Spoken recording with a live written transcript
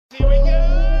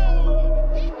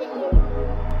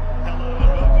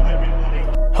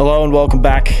Hello and welcome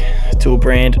back to a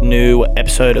brand new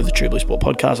episode of the True Blue Sport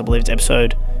Podcast. I believe it's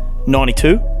episode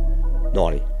 92?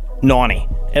 90.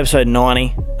 Episode 90.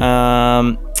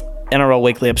 NRL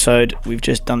weekly episode. We've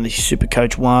just done the Super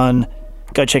Coach 1.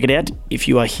 Go check it out if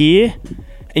you are here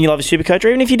and you love a Super Coach, or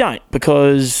even if you don't,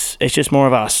 because it's just more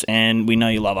of us and we know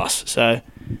you love us. So,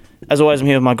 as always, I'm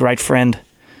here with my great friend,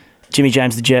 Jimmy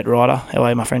James the Jet Rider. How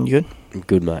are you, my friend? You good? I'm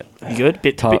good, mate. You good?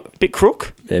 Bit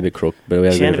crook? Yeah, a bit crook. But we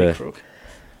had a bit of a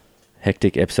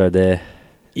hectic episode there.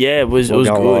 Yeah, it was good.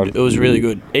 On. It was really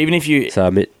good. Even if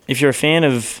you're a fan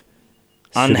of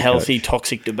unhealthy,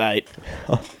 toxic debate,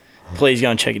 please go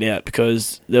and check it out,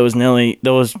 because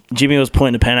Jimmy was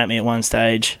pointing a pen at me at one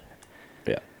stage.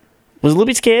 Yeah. Was a little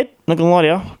bit scared, not gonna lie to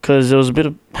you, because there was a bit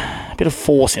of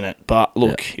force in it. But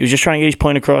look, He was just trying to get his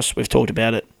point across. We've talked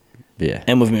about it. Yeah.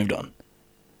 And we've moved on.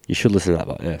 You should listen to that,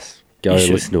 but yes. Go and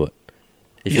listen to it.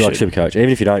 If you like should. Supercoach, even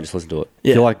if you don't, just listen to it.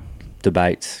 Yeah. If you like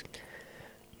debates.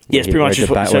 Yes, pretty much.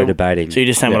 We're debating. So you're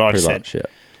just saying what I just said. Much, yeah.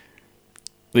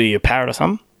 Were you a parrot or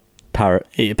something? Parrot.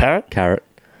 Are you a parrot? Carrot.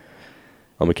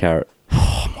 I'm a carrot.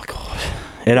 Oh my god.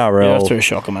 NRL. Yeah, that's a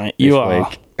shocker, mate. You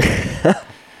are.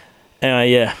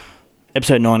 Anyway, yeah.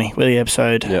 Episode 90. Weekly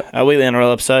episode. Yeah. Weekly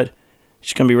NRL episode.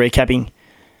 Just going to be recapping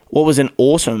what was an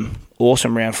awesome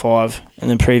round 5, and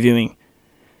then previewing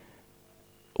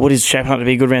what is shaping up to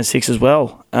be a good round 6 as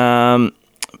well.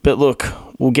 But look,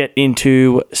 we'll get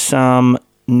into some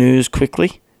news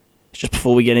quickly, just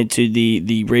before we get into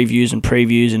the reviews and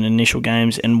previews and initial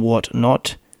games and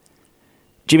whatnot.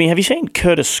 Jimmy, have you seen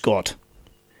Curtis Scott?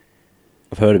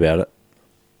 I've heard about it.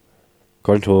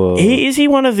 According to Is he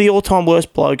one of the all-time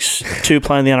worst blokes to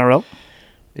play in the NRL?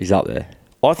 He's up there.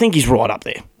 I think he's right up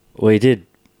there. Well, he did.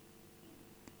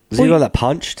 Was he the one that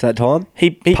punched that time?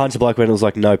 He punched the bloke when it was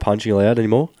like no punching allowed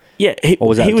anymore? Yeah, he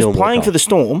was Dylan playing Walker? for the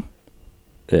Storm,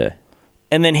 Yeah.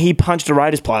 and then he punched a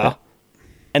Raiders player,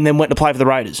 and then went to play for the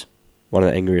Raiders. One of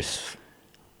the angriest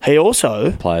He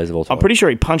also, players of all time. I'm pretty sure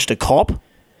he punched a cop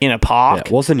in a park.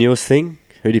 Yeah. What's the newest thing?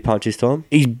 Who did he punch this time?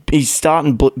 He's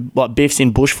starting like biffs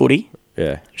in bush footy,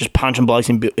 Yeah. just punching blokes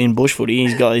in bush footy.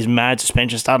 He's got his mad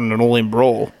suspension starting an all-in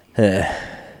brawl. Yeah.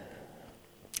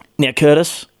 Now,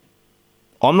 Curtis,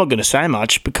 I'm not going to say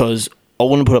much because I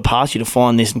wouldn't put it past you to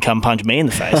find this and come punch me in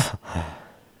the face.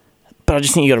 But I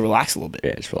just think you got to relax a little bit.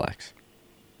 Yeah, just relax.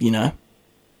 You know.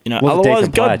 Was a Otherwise,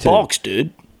 decent go player too. box,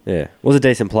 dude. Yeah. Was a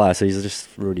decent player, so he's just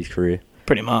ruined his career.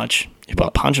 Pretty much. He's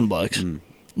about punching blokes.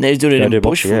 Now he's doing it in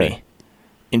bush boxing, footy. yeah.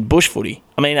 In bush footy.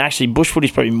 I mean, actually, bush footy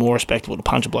is probably more respectable to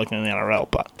punch a bloke than in the NRL,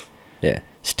 but Yeah.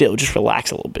 still, just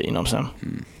relax a little bit. You know what I'm saying? You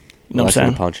know what I'm Relax saying?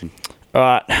 and punching. All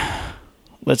right.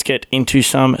 Let's get into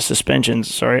some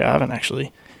suspensions. Sorry, I haven't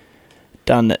actually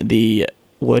done the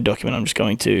Word document. I'm just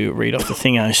going to read off the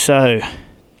thingo. So,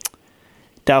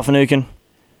 Dale Finucane,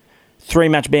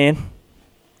 3-match ban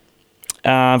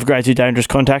for grade 2 dangerous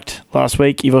contact last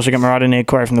week. You've also got Murata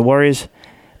Niacore from the Warriors.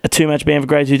 A 2-match ban for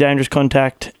grade 2 dangerous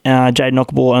contact. Jade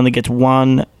Knockleball only gets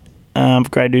 1 for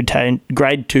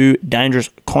grade 2 dangerous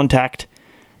contact.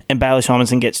 And Bailey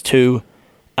Simonson gets 2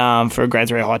 for a grade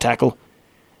 3 high tackle.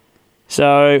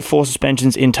 So, 4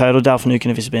 suspensions in total. Dale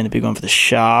Finucane has been a big one for the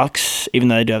Sharks, even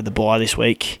though they do have the bye this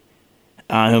week.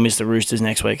 He'll miss the Roosters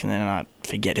next week, and then I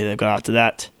forget who they've got after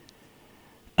that.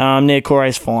 Niacore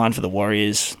is fine for the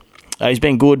Warriors. He's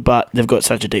been good, but they've got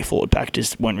such a deep forward pack,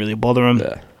 just won't really bother him.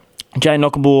 Yeah. Jay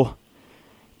Knockleball,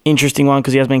 interesting one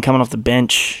because he has been coming off the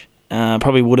bench.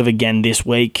 Probably would have again this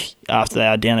week after they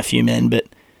are down a few men, but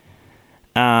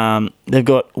they've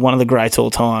got one of the greats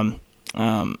all time.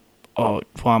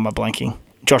 Why am I blanking?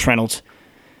 Josh Reynolds.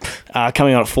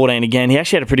 Coming on at 14 again. He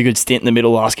actually had a pretty good stint in the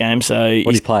middle last game. So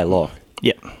What did he play? Lock?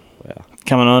 Yeah. Wow.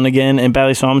 Coming on again. And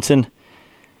Bailey Simonson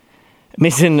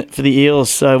missing for the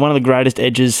Eels. So one of the greatest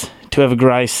edges to ever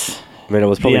grace I mean, it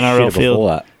was probably the NRL shit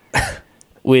before that.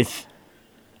 with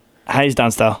Hayes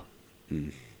Dunster.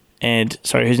 And,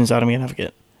 sorry, who's inside him again? I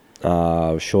forget.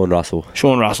 Sean Russell.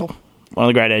 Sean Russell. One of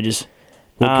the great edges.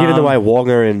 Well, given the way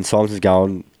Wagner and Simonson's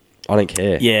going, I don't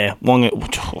care. Yeah, Wonga,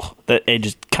 that edge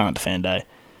just can't defend, eh?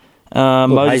 Hayes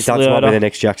Moses Dunster might be Leota. the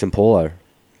next Jackson Paulo.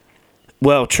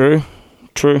 Well, true.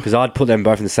 Because I'd put them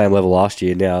both in the same level last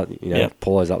year. Now, Yep.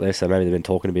 Paulo's up there, so maybe they've been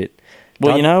talking a bit.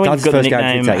 Well, when you've got the Dunster's first game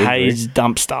nickname since that injury. Hayes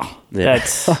Dumpster,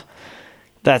 Yeah.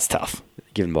 that's tough.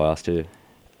 Given by us too.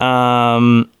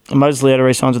 Moses Leota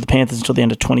re-signs with the Panthers until the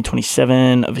end of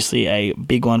 2027. Obviously, a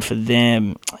big one for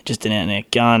them. Just an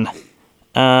out-and-out gun.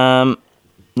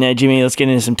 Now, Jimmy, let's get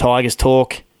into some Tigers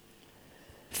talk.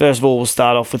 First of all, we'll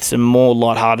start off with some more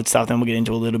lighthearted stuff, then we'll get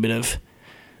into a little bit of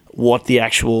what the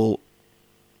actual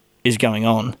is going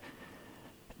on.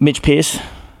 Mitch Pearce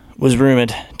was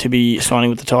rumoured to be signing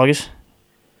with the Tigers.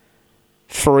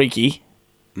 freaky.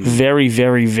 Very,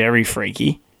 very, very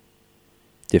freaky.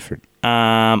 Different.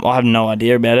 I have no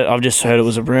idea about it. I've just heard it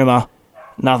was a rumour.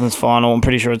 Nothing's final. I'm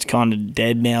pretty sure it's kind of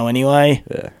dead now anyway.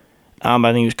 Yeah. I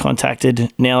think he was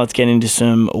contacted. Now let's get into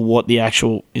some what the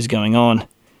actual is going on.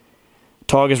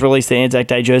 Tigers released the Anzac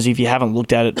Day jersey. If you haven't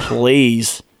looked at it,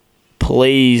 please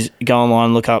go online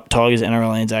and look up Tigers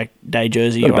NRL Anzac Day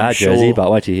jersey. Not a bad jersey, but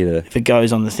wait till you hear if it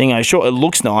goes on the thing. Sure, it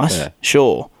looks nice. Yeah.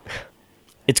 Sure.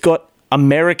 It's got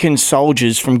American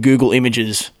soldiers from Google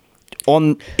Images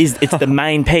on. It's the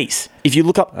main piece. If you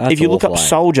look up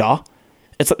soldier,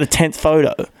 it's like the 10th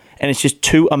photo, and it's just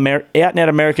two out and out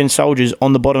American soldiers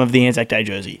on the bottom of the Anzac Day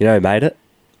jersey. You know who made it?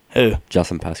 Who?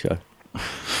 Justin Pascoe.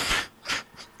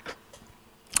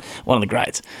 One of the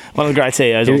greats. One of the great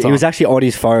CEOs all the time. He was actually on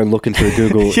his phone looking through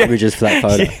Google Images for that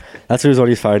photo. Yeah. That's what he was on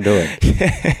his phone doing.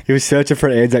 He was searching for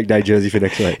an Anzac Day jersey for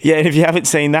next week. Yeah, and if you haven't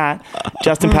seen that,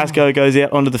 Justin Pascoe goes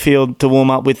out onto the field to warm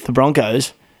up with the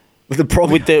Broncos. When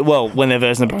they're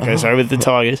versing the Broncos, with the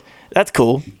Tigers. That's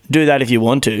cool. Do that if you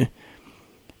want to.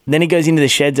 Then he goes into the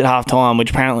sheds at halftime,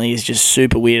 which apparently is just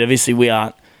super weird. Obviously, we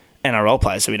aren't NRL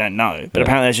players, so we don't know. But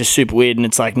apparently that's just super weird, and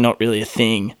it's like not really a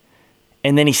thing.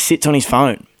 And then he sits on his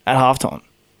phone at halftime.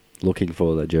 Looking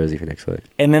for the jersey for next week.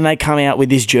 And then they come out with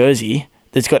this jersey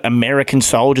that's got American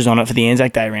soldiers on it for the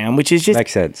Anzac Day round, which is just...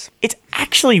 Makes sense. It's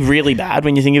actually really bad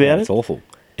when you think about it. It's awful.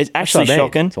 It's actually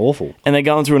shocking. It's awful. And they're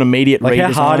going through an immediate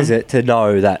redesign. How hard is it to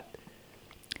know that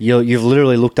you've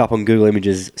literally looked up on Google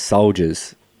Images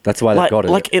soldiers? That's why they've got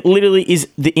it. Like, it literally is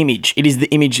the image. It is the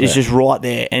image. It's just right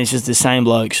there, and it's just the same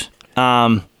blokes.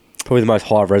 Probably the most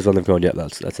high-res one they've gone, yeah,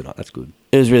 that's good.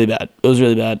 It was really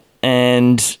bad.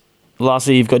 And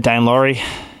lastly, you've got Dane Laurie,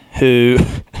 who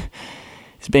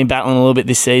has been battling a little bit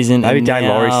this season. Maybe Dane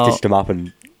Laurie stitched him up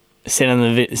and... Sent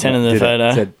him the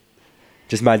photo. Said,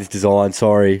 just made this design,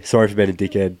 sorry for being a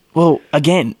dickhead. Well,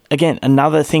 again,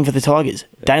 another thing for the Tigers.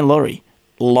 Dane Laurie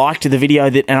liked the video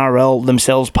that NRL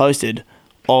themselves posted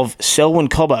of Selwyn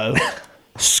Cobbo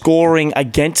scoring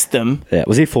against them. Yeah,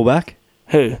 was he fullback?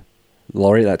 Who?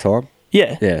 Laurie at that time?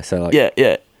 Yeah. Yeah, so like...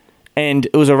 Yeah. And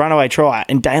it was a runaway try,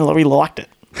 and Dane Laurie liked it.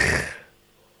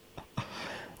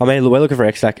 I mean, we're looking for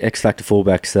X-Factor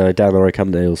fullbacks, so Dane Laurie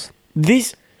come to Eels.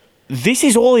 This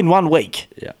is all in 1 week.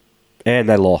 Yeah. And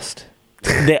they lost.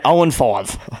 They're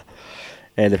 0-5.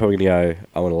 And they're probably going to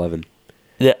go 0-11.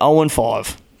 They're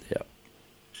 0-5. Yeah.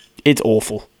 It's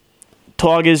awful.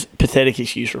 Tigers, pathetic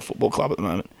excuse for a football club at the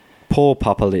moment. Poor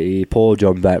Papali'i, poor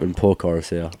John Bateman, poor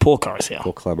Coruscant. Poor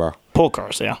Clemmer. Poor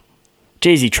Coruscant.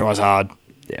 Jeez, he tries hard.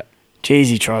 Yeah. Jeez,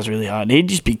 he tries really hard. He'd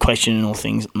just be questioning all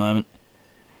things at the moment.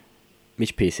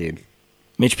 Mitch Pearson.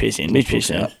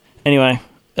 Anyway,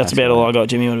 that's about all I got,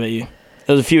 Jimmy. What about you?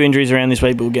 There was a few injuries around this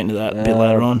week, but we'll get into that a bit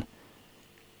later on.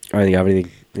 I don't think I have anything.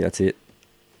 I think that's it.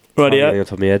 Rightio. On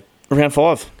top of my head. Round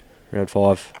 5. Round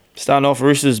 5. Starting off,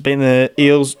 Roosters beating the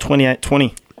Eels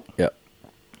 28-20. Yep.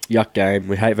 Yuck game.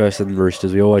 We hate versus the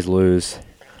Roosters. We always lose.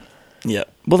 Yeah.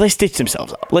 Well, they stitched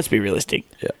themselves up. Let's be realistic.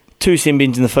 Yeah. 2 sin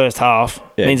bins in the first half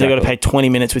means they've got to play 20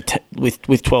 minutes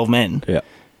with 12 men. Yeah.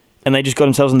 And they just got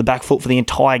themselves on the back foot for the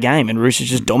entire game, and Roosters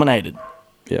just dominated.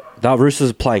 Yeah. The Roosters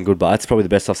are playing good, but that's probably the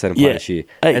best I've seen them play this year.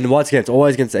 Hey. And once again, it's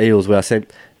always against the Eels, where I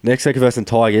said next week versus the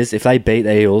Tigers, if they beat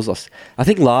the Eels, I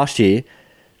think last year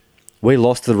we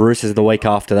lost to the Roosters in the week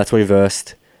after. That's when we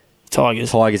versed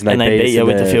Tigers, and they beat you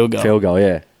with the field goal. Field goal,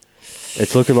 yeah.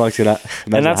 It's looking like it's gonna.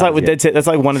 And that's like with dead set. That's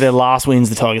like one of their last wins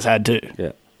the Tigers had too.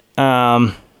 Yeah.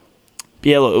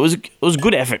 Yeah. Look, it was a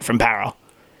good effort from Para.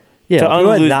 Yeah. To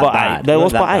only lose by 8. They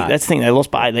lost by 8. That's the thing. They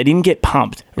lost by 8. They didn't get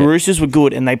pumped. Yeah. Roosters were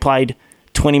good, and they played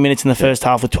 20 minutes in the first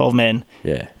half with 12 men.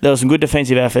 Yeah. There was some good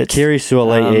defensive efforts. Kiri,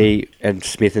 Suaalii, and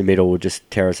Smith in the middle would just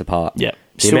tear us apart. Yeah.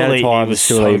 The amount of times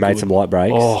Suaalii made some light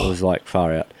breaks, it was like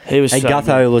far out. He was and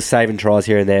Gutho was saving tries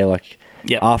here and there, like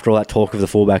after all that talk of the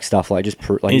fullback stuff, like he's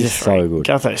so good.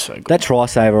 Gutho's so good. That try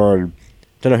saver on,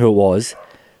 don't know who it was,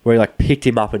 where he like picked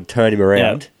him up and turned him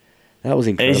around. That was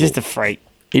incredible. He's just a freak.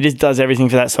 He just does everything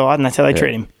for that side, and that's how they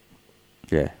treat him.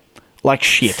 Yeah. Like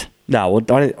shit. No, well,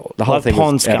 the whole thing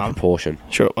was out of proportion.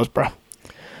 Sure it was, bro.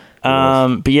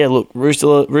 But yeah, look,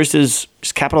 Roosters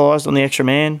just capitalised on the extra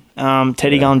man.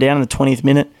 Teddy going down in the 20th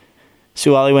minute.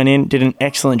 Suaalii went in, did an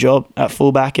excellent job at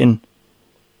fullback, and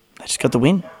they just got the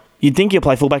win. You'd think he'll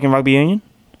play fullback in rugby union?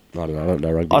 I don't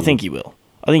know rugby. I think he will.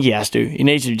 I think he has to. He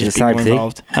needs to just be more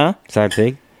involved. Huh? Same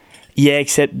thing? Yeah,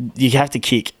 except you have to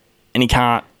kick, and he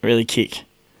can't really kick.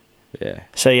 Yeah.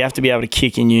 So you have to be able to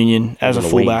kick in union as a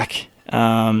fullback.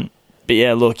 But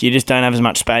yeah, look, you just don't have as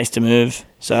much space to move.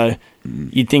 So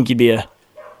you'd think you'd be a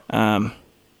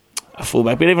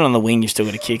fullback. But even on the wing, you've still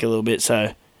got to kick a little bit.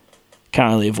 So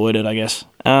can't really avoid it, I guess.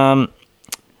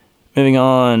 Moving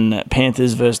on,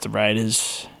 Panthers versus the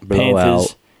Raiders. Blowout.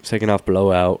 Panthers, Second half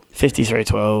blowout.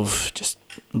 53-12, just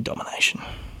domination.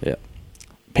 Yeah.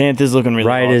 Panthers looking really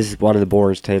Raiders, one of the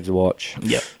boringest teams to watch.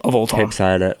 Yep, of all time. Kept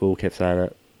saying it. All kept saying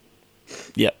it.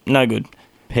 Yep, no good.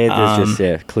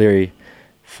 Panthers Cleary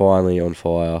finally on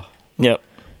fire. Yep.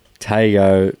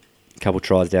 Tago, a couple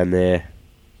tries down there,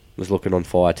 was looking on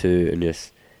fire too, and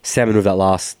just salmon with that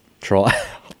last try.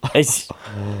 It's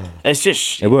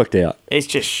just... It worked out. It's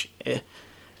just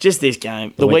this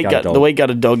game. The week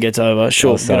gutted dog gets over.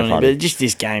 Sure, so good on you, but just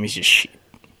this game is just shit.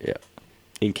 Yeah.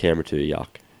 In camera too, yuck.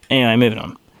 Anyway, moving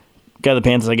on. Go the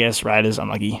Panthers, I guess. Raiders,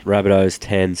 unlucky. Rabbitohs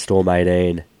 10, Storm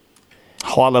 18.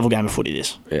 High level game of footy,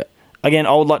 this. Yeah. Again,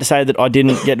 I would like to say that I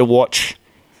didn't get to watch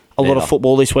a lot of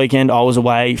football this weekend. I was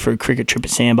away for a cricket trip at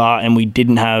Sandbar, and we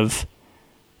didn't have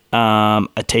a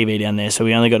TV down there, so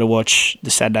we only got to watch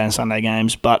the Saturday and Sunday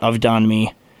games. But I've done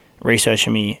me research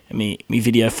and me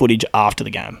video footage after the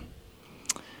game.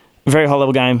 Very high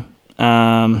level game.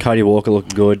 Cody Walker looking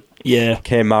good. Yeah.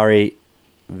 Cam Murray,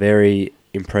 very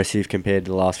impressive compared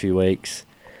to the last few weeks.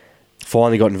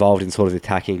 Finally got involved in sort of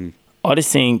attacking. I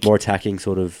just think more attacking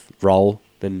sort of role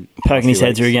than poking his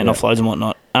head through, getting offloads and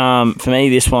whatnot. For me,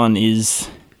 this one is.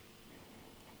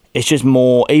 It's just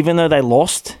more, even though they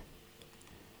lost,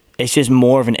 it's just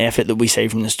more of an effort that we see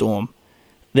from the Storm.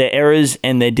 Their errors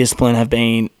and their discipline have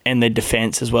been, and their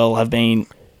defence as well have been.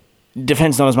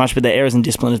 Defence not as much, but their errors and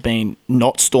discipline has been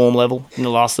not Storm level in the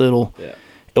last little,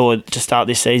 or to start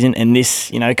this season. And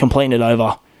this, completing it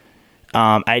over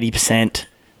 80%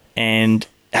 and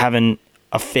having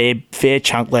a fair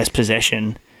chunk less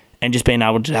possession and just being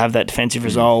able to have that defensive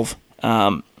resolve.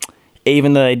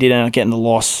 Even though they did end up getting the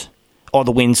loss or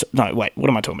the wins. No, wait, what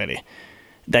am I talking about here?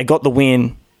 They got the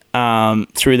win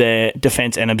through their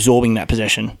defence and absorbing that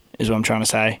possession is what I'm trying to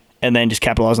say, and then just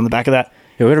capitalise on the back of that.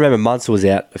 Yeah, we've got to remember Munster was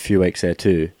out a few weeks there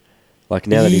too. Like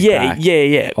now that he's back.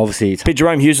 Yeah. Obviously, but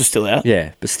Jerome Hughes was still out.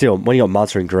 Yeah, but still, when you got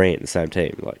Munster and Green in the same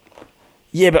team, like.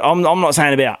 Yeah, but I'm not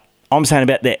saying about. I'm saying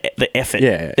about the effort.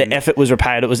 Yeah, the effort was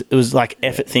repaid. It was like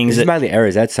effort things. It's mainly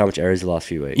errors. They had so much errors the last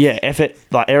few weeks. Yeah, effort,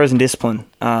 like errors and discipline.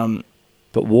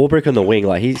 But Warbrick on the wing,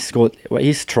 like he scored.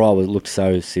 His try looked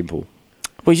so simple.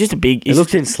 Well, he's just a big. It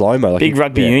looked in slow mo, like big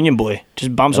rugby union boy.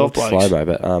 Just bumps off blokes. Slow mo,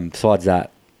 but besides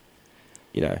that,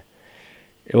 it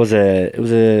was a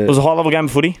high level game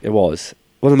of footy. It wasn't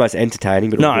the most entertaining,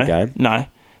 but it was a good game. No,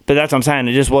 but that's what I'm saying.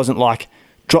 It just wasn't like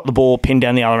drop the ball, pin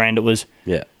down the other end. It was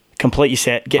complete your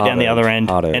set, get down the other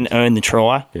end, and earn the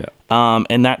try. Yeah.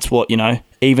 And that's what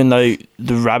even though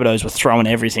the Rabbitohs were throwing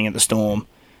everything at the Storm,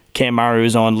 Cam Murray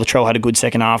was on. Latrell had a good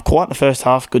second half, quite in the first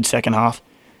half, good second half.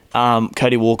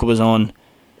 Cody Walker was on.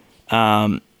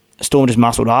 Storm just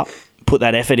muscled up, put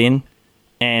that effort in,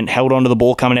 and held on to the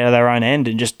ball coming out of their own end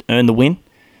and just earned the win.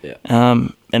 Yeah.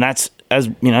 And that's, as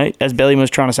Belly was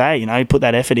trying to say, put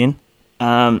that effort in,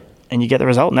 and you get the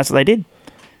result, and that's what they did.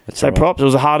 So right. Props. It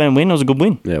was a hard-earned win. It was a good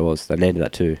win. Yeah, it was. They needed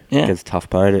that too. Yeah. Against a tough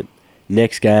opponent.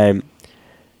 Next game,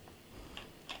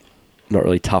 not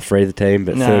really tough for either team,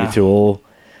 but 32-all.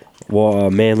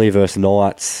 Manly versus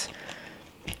Knights.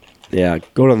 Yeah,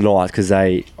 good on the Knights because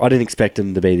I didn't expect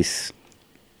them to be this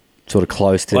sort of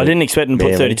close to. I didn't expect them to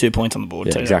Manly. put 32 points on the board.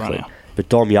 Yeah, exactly. Right, but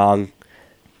Dom Young,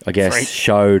 I guess,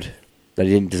 showed that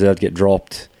he didn't deserve to get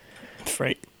dropped.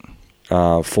 Freak.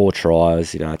 4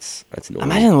 tries. That's normal.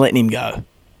 Imagine letting him go.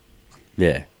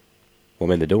 Yeah.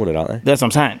 Well, they're doing it, aren't they? That's what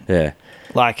I'm saying. Yeah.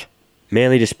 Like,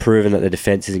 Manly just proven that their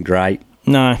defence isn't great.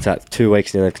 No. So 2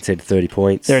 weeks now they've conceded 30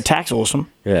 points. Their attack's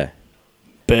awesome. Yeah.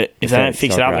 But if they don't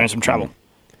fix it up, they're in some trouble.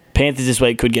 Panthers this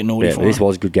week could get naughty for them. This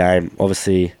was a good game.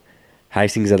 Obviously,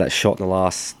 Hastings had that shot in the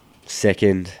last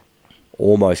second.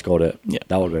 Almost got it. Yeah.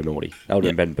 That would have been naughty. That would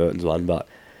have been Ben Burton's one, but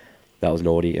that was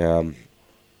naughty.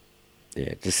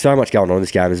 There's so much going on in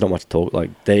this game. There's not much to talk.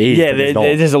 Like there is. Yeah,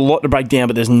 there's a lot to break down,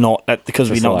 but there's not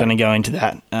because we're not going to go into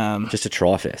that. Just a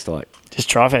try fest, just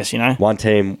try fest, One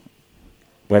team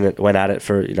went at it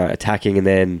for attacking, and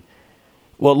then.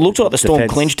 Well, it looked like the Storm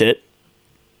clinched it,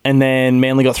 and then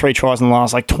Manly got 3 tries in the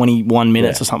last 21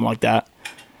 minutes or something like that.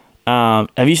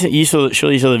 Have you seen?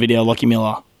 Surely you saw the video of Lockie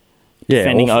Miller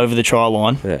defending over the try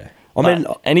line. Yeah,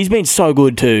 and he's been so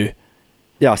good too.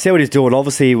 Yeah, I see what he's doing.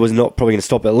 Obviously, he was not probably going to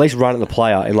stop it. At least run at the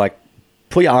player and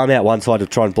put your arm out one side to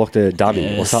try and block the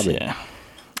dummy or something. Yeah.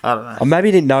 I don't know. Or maybe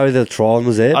he didn't know the try line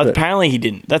was there. Apparently, he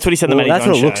didn't. That's what he said in the Matty John show.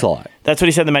 That's what it looks like. That's what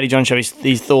he said in the Matty John show.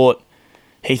 He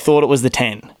thought it was the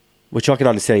 10. Which I can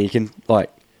understand. You can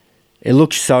it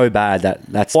looks so bad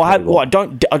that's. Well, I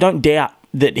don't doubt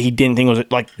that he didn't think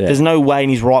it was There's no way in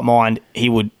his right mind he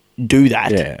would do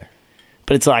that. Yeah.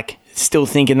 But it's still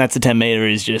thinking that's a 10 meter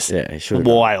is just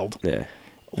wild. Yeah.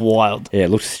 Wild. Yeah, it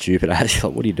looked stupid. I was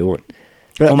like, what are you doing?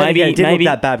 But Well, maybe it didn't look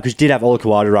that bad because you did have Ola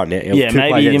Kawada run it. Yeah,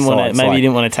 maybe you didn't want to. Maybe you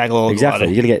didn't want to tackle all exactly.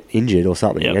 You're gonna get injured or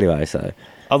something anyway. So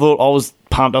I was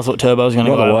pumped. I thought Turbo was going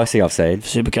to go. Not the worst thing I've seen.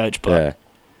 Supercoach, but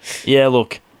yeah,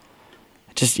 look,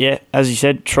 just as you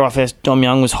said, Tri-Fest. Dom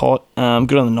Young was hot. Good on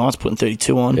the Knights, putting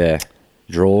 32 on. Yeah,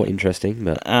 draw interesting,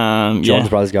 but John's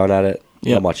brothers going at it.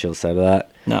 Not much else to say to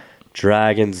that. No.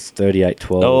 Dragons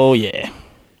 38-12. Oh yeah,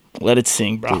 let it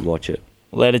sing, bro. Didn't watch it.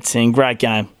 Let it sing. Great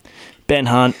game. Ben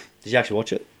Hunt. Did you actually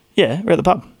watch it? Yeah, we're at the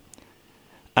pub.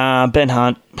 Ben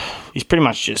Hunt, he's pretty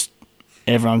much just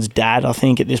everyone's dad, I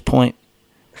think, at this point.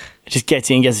 Just gets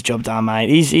in, gets the job done, mate.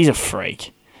 He's a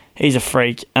freak. He's a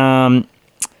freak.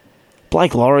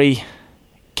 Blake Laurie,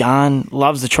 gun,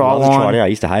 loves the try line. I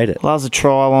used to hate it. Loves the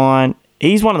try line.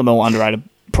 He's one of the more underrated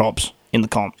props in the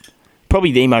comp.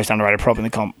 Probably the most underrated prop in the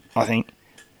comp, I think.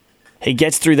 He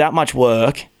gets through that much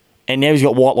work, and now he's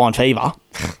got white line fever.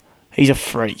 He's a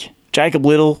freak. Jacob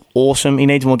Little, awesome. He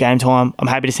needs more game time. I'm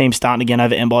happy to see him starting again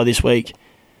over Mbai this week.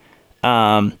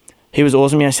 He was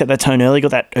awesome. Set that tone early,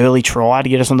 got that early try to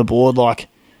get us on the board. Like,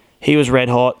 he was red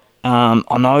hot.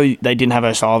 I know they didn't have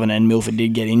O'Sullivan and Milford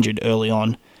did get injured early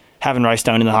on. Having Ray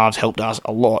Stone in the halves helped us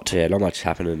a lot. Yeah, not much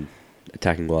happening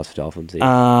attacking wise for Dolphins.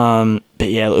 But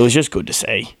yeah, it was just good to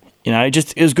see.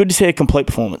 It was good to see a complete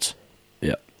performance.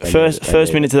 Yeah.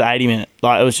 First minute to the 80 minute.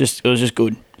 Like, it was just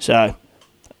good. So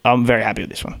I'm very happy with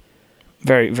this one.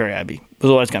 Very, very happy. It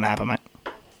was always going to happen, mate.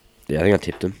 Yeah, I think I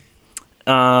tipped him.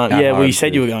 You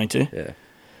said you were going to. Yeah.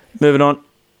 Moving on.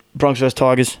 Bronx versus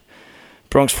Tigers.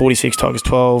 Bronx 46, Tigers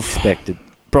 12. Expected.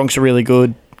 Bronx are really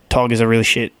good. Tigers are really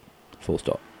shit. Full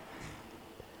stop.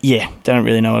 Yeah, don't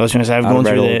really know what I was going to say. I've gone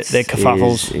through their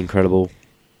kerfuffles. Incredible.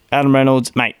 Adam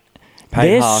Reynolds, mate.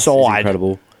 Their side,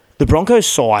 incredible. The Broncos'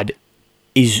 side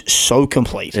is so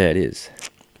complete. Yeah, it is.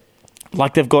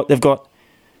 Like, they've got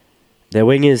their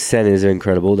wingers, centres are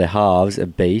incredible. Their halves are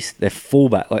beast. Their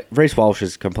fullback, like Reece Walsh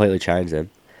has completely changed them.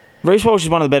 Reece Walsh is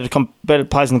one of the better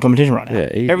players in the competition right now.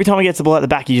 Yeah, every time he gets the ball at the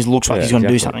back, he just looks like he's going to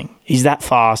do something. He's that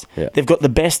fast. Yeah. They've got the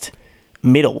best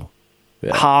middle.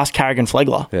 Yeah. Haas, Carrigan,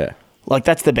 Flegler. Yeah. Like,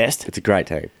 that's the best. It's a great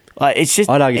team. Like, it's just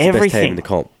I'd argue it's everything. the best team in the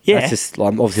comp. Yeah. That's just,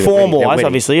 like, obviously form-wise,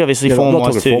 obviously yeah, form-wise I'm not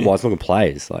talking too. form-wise, I'm talking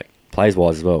players. Like,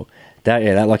 players-wise as well.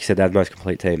 That, like you said, they're the most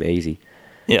complete team, easy.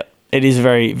 Yeah. It is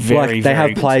very, very, they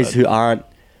have good players side. who aren't,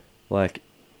 like,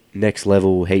 next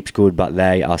level heaps good, but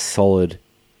they are solid.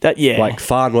 Like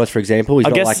Farnworth, for example, I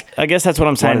guess that's what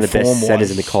I'm saying. One of the best centres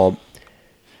in the comp.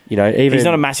 Even he's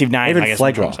not a massive name. Even I guess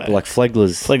Flegler, but like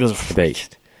Flegler's a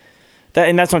beast.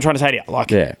 And that's what I'm trying to say to you.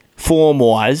 Like,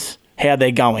 form-wise, how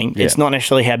they're going. It's not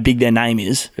necessarily how big their name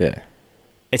is. Yeah,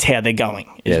 it's how they're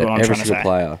going. Is what I'm every trying to single say.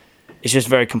 Player. It's just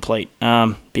very complete.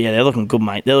 But yeah, they're looking good,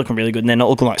 mate. They're looking really good, and they're not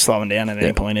looking like slowing down at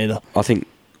any point either. I think.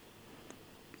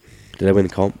 Did they win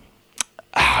the comp?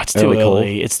 It's too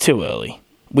early. It's too early.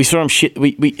 We saw them shit.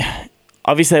 We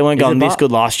obviously they weren't going this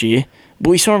good last year,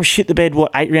 but we saw them shit the bed.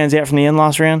 8 rounds out from the end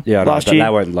last round? Yeah, last year. They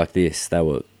weren't like this. They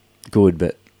were good,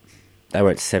 but they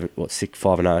weren't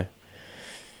 5-0.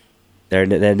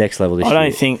 They're next level this year. I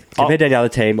don't think compared to any other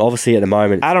team. Obviously, at the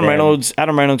moment, Adam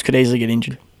Reynolds could easily get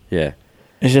injured. Yeah,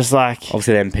 it's just like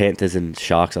obviously them Panthers and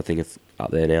Sharks. I think it's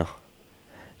up there now.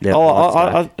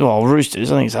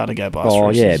 Roosters. I think it's hard to go past.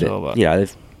 Roosters but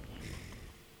they've.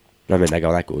 I mean, they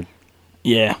go that good.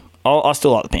 Yeah, I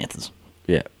still like the Panthers.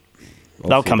 Yeah,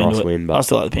 they'll come into it. I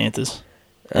still like the Panthers.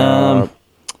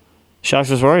 Sharks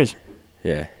vs Warriors.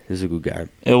 Yeah, this is a good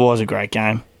game. It was a great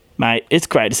game, mate. It's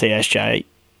great to see SJ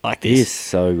like this. He is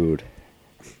so good.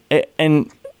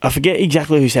 And I forget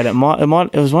exactly who said it. It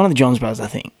was one of the Johns brothers, I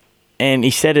think. And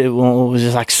he said it was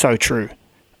just like so true.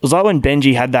 It was like when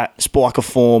Benji had that spike of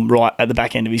form right at the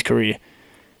back end of his career.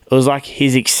 It was like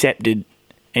he's accepted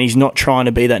and he's not trying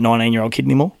to be that 19-year-old kid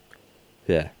anymore.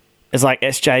 Yeah. It's like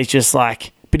SJ's just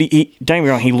like... But he don't get me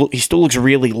wrong, he still looks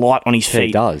really light on his feet.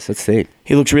 He does, that's it.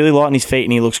 He looks really light on his feet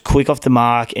and he looks quick off the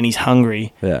mark and he's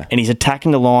hungry. Yeah. And he's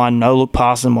attacking the line, no-look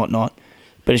passes and whatnot.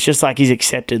 But it's just like he's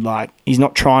accepted, like, he's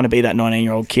not trying to be that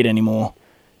 19-year-old kid anymore.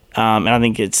 And I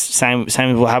think it's same as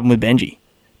what happened with Benji.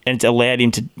 And it's allowed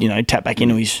him to, tap back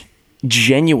into his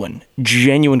genuine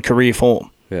career form.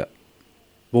 Yeah.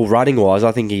 Well, running-wise,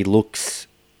 I think he looks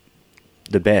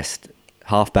the best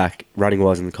halfback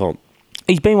running-wise in the comp.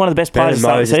 He's been one of the best players.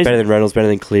 Better than Moses, better than Reynolds, better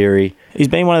than Cleary. He's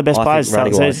been one of the best players.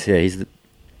 Running-wise, yeah, he's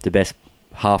the best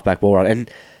halfback ball runner. And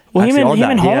him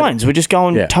and Hines were just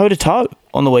going toe-to-toe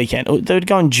on the weekend. They were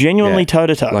going genuinely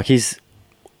toe-to-toe. Like, his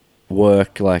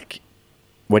work, like,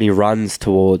 when he runs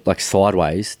toward, like,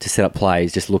 sideways to set up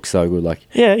plays, just looks so good. Like,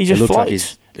 yeah, he just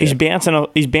floats. He's bouncing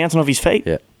off his feet.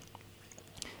 Yeah.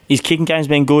 His kicking game's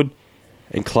been good.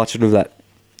 and clutching with that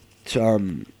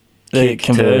The kick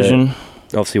conversion.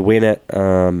 to obviously win it.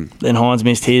 Then Hines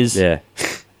missed his. Yeah.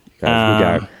 That was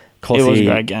a good game. Cossie, it was a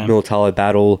great game. Militalo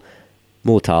battle.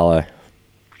 Militalo.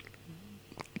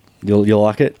 You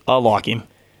like it? I like him.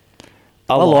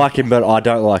 I like him, but I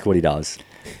don't like what he does.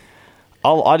 I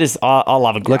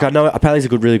love a grub. Like, I know, apparently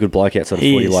he's a really good bloke outside of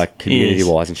footy, like,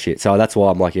 community-wise and shit. So that's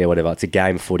why I'm like, yeah, whatever. It's a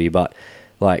game of footy, but,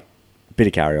 like, bit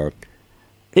of carry on.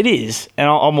 It is. And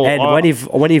when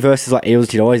he versus, like,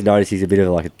 Eels, you always notice he's a bit of,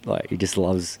 like he just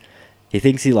loves... He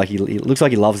thinks he looks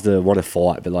like he loves to want to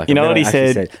fight, but, like... You know what he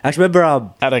said? Actually,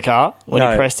 remember... At a car? When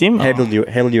he pressed him? Handel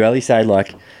Newelly saying,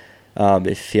 like,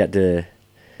 if he had to...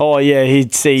 Oh, yeah,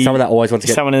 he'd see... Someone that always wants to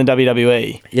get... Someone in the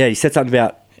WWE. Yeah, he said something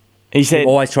about... He said...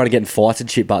 always trying to get in fights and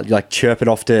shit, but, like, chirping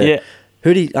off to... Yeah.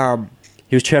 Who did he...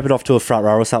 He was chirping off to a front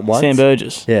row or something once. Sam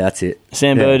Burgess. Yeah, that's it.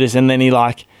 Sam Burgess, and then he,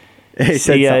 like...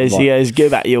 He goes, go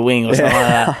back to your wing or something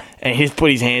like that. And he's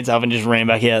put his hands up and just ran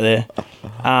back out there.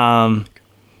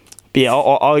 But yeah,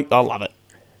 I love it.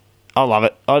 I love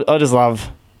it. I just love...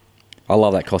 I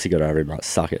love that Cossie got over him, right?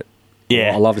 Suck it.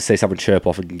 Yeah. I love to see someone chirp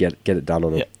off and get it done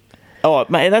on it. Yeah. Oh,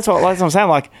 mate, that's what I'm saying.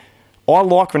 Like, I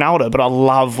like Ronaldo, but I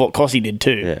love what Cossie did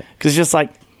too. Yeah. Because it's just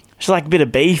like a bit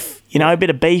of beef, a bit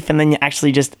of beef, and then you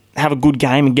actually just have a good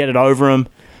game and get it over him.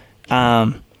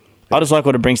 I just like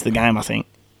what it brings to the game, I think.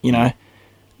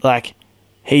 Like,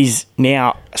 he's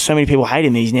now... So many people hate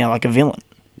him, he's now like a villain.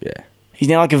 Yeah. He's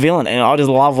now like a villain, and I just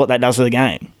love what that does to the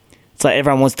game. It's like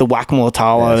everyone wants to whack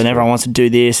Militalo, and everyone wants to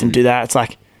do this and do that. It's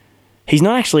like, he's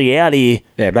not actually out here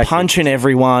punching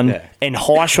everyone and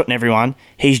high-shotting everyone.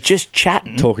 He's just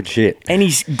chatting. Talking shit. And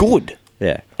he's good.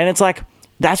 Yeah. And it's like,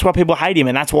 that's why people hate him,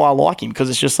 and that's why I like him, because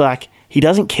it's just like, he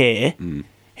doesn't care.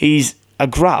 He's a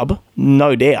grub,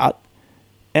 no doubt,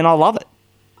 and I love it.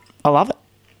 I love it.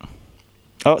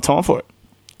 I got time for it.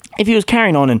 If he was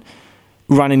carrying on and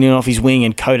running in off his wing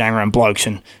and coding around blokes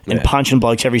and punching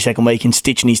blokes every second week and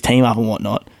stitching his team up and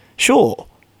whatnot, sure.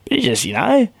 But he just,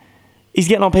 he's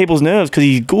getting on people's nerves because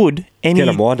he's good and he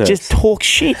just talks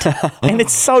shit. And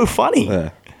it's so funny.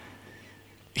 Yeah.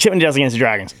 Except when he does against the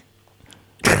Dragons.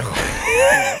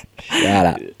 Shut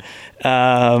up.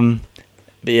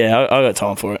 But yeah, I got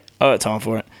time for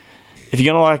it. If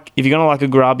you're gonna like a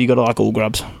grub, you gotta like all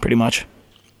grubs, pretty much.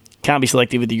 Can't be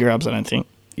selective with your grubs, I don't think.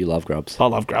 You love grubs. I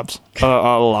love grubs. I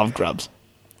love grubs.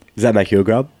 Does that make you a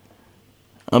grub?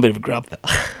 I'm a bit of a grub.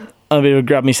 I'm a bit of a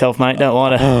grub myself, mate. Don't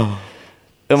mind it.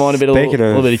 Don't mind a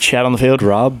little bit of chat on the field.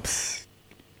 Grubs.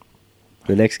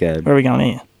 The next game. Where are we going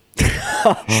here?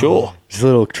 Sure. Just a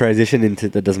little transition into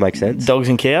that does make sense. Dogs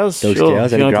and cows. Dogs and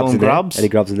cows. Any grubs in there? Any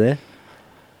grubs in there?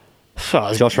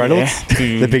 Josh Reynolds,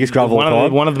 the biggest grub of all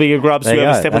time. One of the bigger grubs to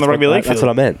ever step on the rugby league field. That's what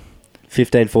I meant.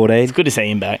 15, 14. It's good to see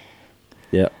him back.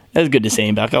 Yeah. It was good to see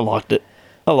him back. I liked it.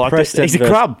 He's a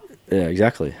grub. Yeah,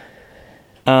 exactly.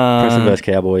 Preston versus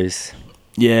Cowboys.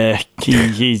 Yeah,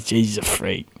 he's a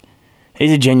freak.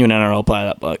 He's a genuine NRL player,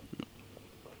 that bloke.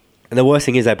 And the worst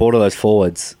thing is they bought all those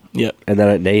forwards. Yep. And they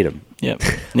don't need them. Yep.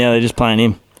 Now they're just playing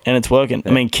him. And it's working.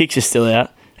 Yeah. I mean, Kicks is still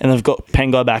out. And they've got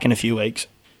Pengai back in a few weeks.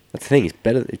 That's the thing. He's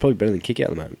probably better than Kick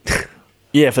out at the moment.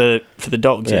 Yeah, for the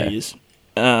Dogs, he is.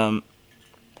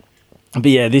 But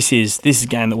yeah, this is a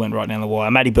game that went right down the wire.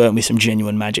 Matty Burton with some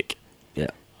genuine magic. Yeah.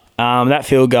 That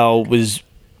field goal was,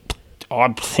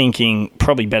 I'm thinking,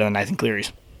 probably better than Nathan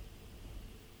Cleary's.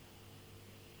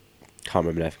 Can't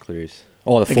remember Nathan Cleary's.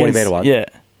 Oh, the 40-metre one? Yeah.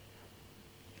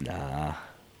 Nah.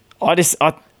 It's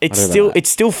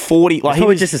still 40. Like, it's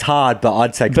probably just as hard, but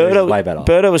I'd say Cleary's is way better.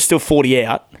 Birdo was still 40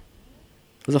 out.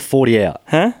 It was a 40 out.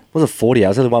 Huh? It wasn't 40 out. It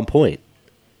was only 1 point.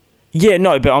 Yeah,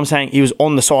 no, but I'm saying he was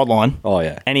on the sideline. Oh,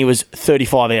 yeah. And he was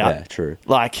 35 out. Yeah, true.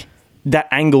 Like, that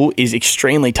angle is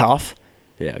extremely tough.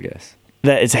 Yeah, I guess.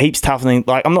 That it's heaps tougher than...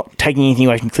 Like, I'm not taking anything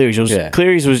away from Cleary's.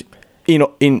 Cleary's was,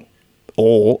 in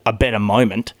all, a better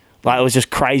moment. Like, it was just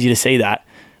crazy to see that.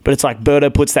 But it's like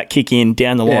Birdo puts that kick in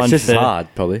down the line. It's just hard,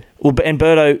 probably. Well, and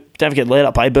Birdo, don't forget lead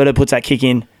up play. Birdo puts that kick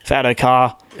in for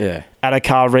Addo-Carr. Yeah.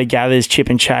 Addo-Carr regathers, chip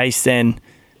and chase. Then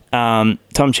Tom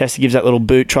Chester gives that little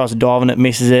boot, tries to dive on it,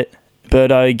 misses it.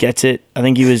 Birdo gets it. I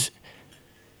think he was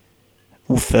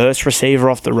first receiver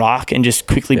off the ruck and just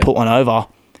quickly put one over.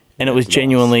 And it was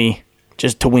genuinely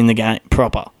just to win the game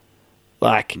proper.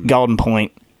 Like, golden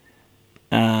point.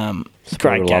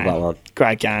 Great game. Love that one.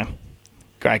 Great game.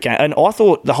 And I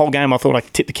thought the whole game, I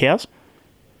could tip the cows.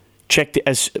 Checked it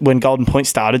as when golden point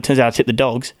started. Turns out I tipped the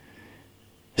Dogs.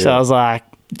 So I was like,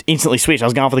 instantly switched. I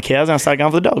was going for the cows and I started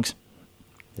going for the Dogs.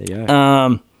 There you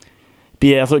go. But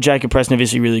yeah, I thought Jacob Preston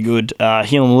obviously really good.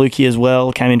 Heelan Lukey as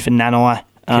well came in for Nanai.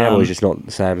 Cowboys just not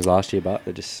the same as last year, but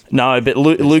they're just... No, but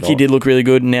Lukey did look really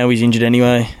good, and now he's injured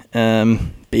anyway.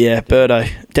 But yeah, Birdo,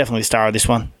 definitely the star of this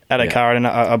one. Addo Carr and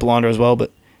a blinder as well,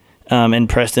 but and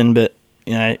Preston, but,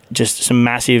 you know, just some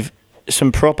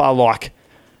proper,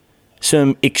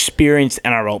 some experienced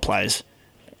NRL players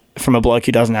from a bloke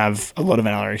who doesn't have a lot of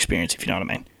NRL experience, if you know what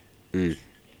I mean.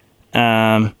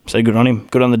 So good on him.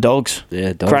 Good on the Dogs.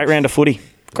 Yeah, Dogs. Great round of footy.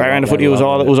 It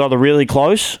was either really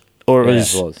close or it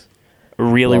was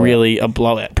really a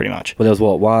blowout, pretty much. Well, there was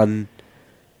one?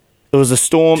 It was the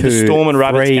Storm and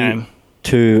Rabbits game.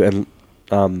 2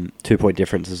 and 2 point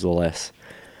differences or less.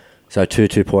 So 2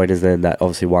 2-pointers, then that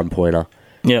obviously 1 pointer.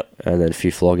 Yep. And then a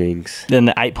few floggings. Then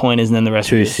the 8 pointers, and then the rest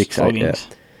 2 of the 6 floggings.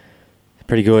 Yeah.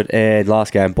 Pretty good. And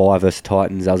last game, Bye versus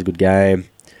Titans. That was a good game.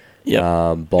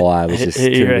 Yeah. Bye was just... Who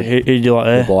did you like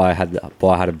there? Bye had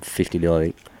a 50-0, I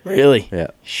think. Really?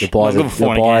 Yeah. The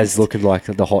Bye's looking like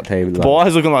the hot team. The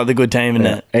Bye's looking like the good team, isn't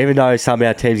it? Even though some of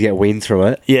our teams get wins from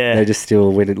it, they just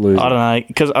still win and lose. I don't know.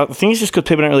 Because I think it's just because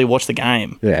people don't really watch the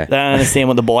game. Yeah. They don't understand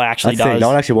what the Bye actually does. No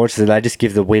one actually watches it. They just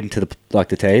give the win to the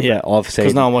team. Yeah.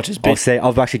 Because no one watches bits.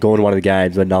 I've actually gone to one of the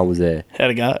games when no one was there.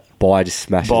 How'd it go? Bye just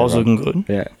smashed it. Bye's looking good.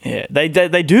 Yeah. Yeah. They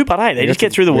do, but hey, they just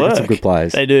get through the work. Some good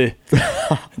players. They do.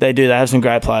 They do. They have some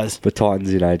great players. But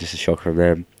Titans, just a shock from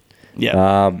them.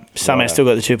 Yeah. Somehow still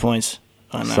got the 2 points.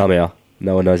 I know. Somehow.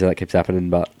 No one knows how that keeps happening,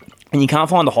 but... And you can't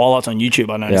find the highlights on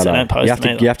YouTube, I noticed. They don't post them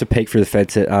either. You have to peek through the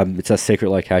fence. It's a secret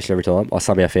location every time. I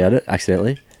somehow found it,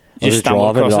 accidentally. I was just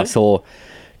driving and I saw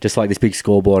just like this big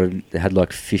scoreboard and it had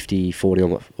like 50, 40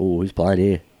 on. Who's playing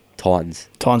here? Titans.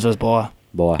 Titans versus Bye.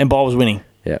 And Bye was winning.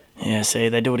 Yeah. Yeah, see,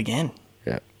 they do it again.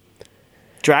 Yeah.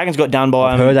 Dragons got done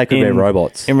by... I've heard they could be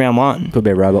robots. In round 1. Could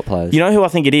be robot players. You know who I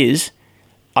think it is?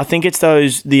 I think it's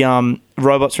the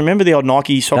robots. Remember the old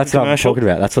Nike soccer commercial? That's what I'm talking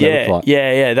about. That's what they look like.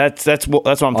 Yeah. That's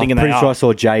what I'm thinking they are. I'm pretty sure I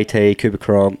saw JT, Cooper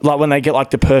Cronk. Like when they get like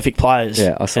the perfect players.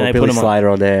 Yeah, I saw Billy Slater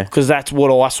on there. Because that's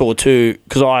what I saw too.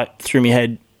 Because I threw my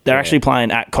head. They're actually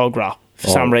playing at Cogra for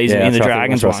some reason in the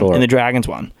Dragons one. In the Dragons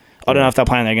one. I don't know if they're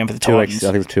playing there again for the Titans. 2 weeks. I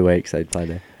think it was 2 weeks they'd played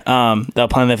there. They were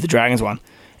playing there for the Dragons one.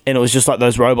 And it was just like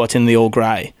those robots in the all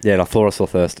grey. Yeah, and I thought I saw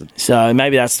Thurston. So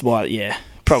maybe that's why,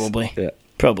 probably. Yeah.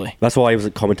 Probably. That's why he was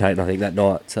commentating, I think, that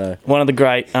night. So one of the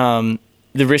great, the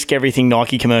Risk Everything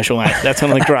Nike commercial, mate. That's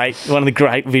one of the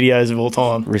great videos of all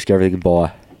time. Risk Everything and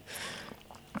Buy.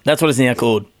 That's what it's now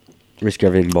called. Risk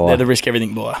Everything and Buy. They're the Risk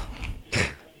Everything Buy.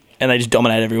 And they just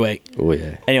dominate every week. Oh,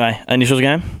 yeah. Anyway, initials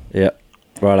game? Yeah.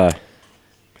 Righto.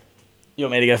 You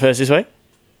want me to go first this week?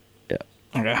 Yeah.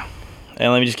 Okay.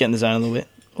 And let me just get in the zone a little bit.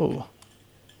 Oh.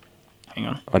 Hang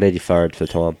on. I need your phone for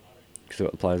time because I've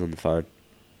got the players on the phone.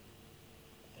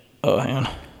 Oh, hang on.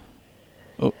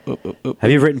 Oh. Have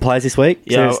you written players this week?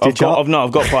 Yeah, I've got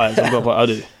players. I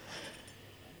do.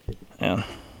 Hang on.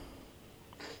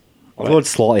 I've gone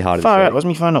slightly harder. Far out. Why's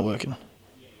my phone not working?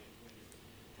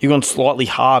 You've gone slightly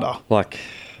harder. Like,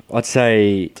 I'd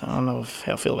say... I don't know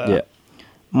how I feel about that.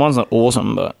 Mine's not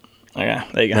awesome, but... Okay,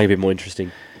 there you go. Maybe a bit more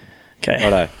interesting. Okay.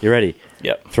 Righto. You ready?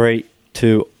 Yep. 3,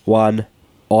 2, 1.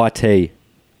 IT.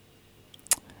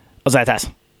 Isaiah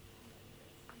Tass.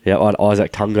 Yeah, I had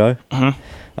Isaac Tungo.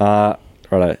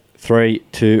 Righto. 3,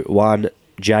 2, 1.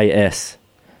 JS.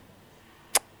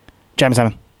 James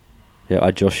Salmon. Yeah, I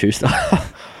had Josh Schuster.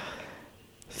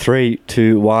 3,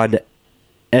 2, 1.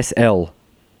 SL.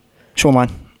 Sean Lane.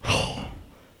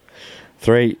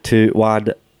 3, 2, 1.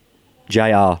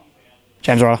 JR.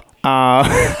 James Ryder.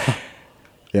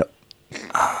 Yep.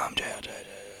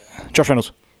 Josh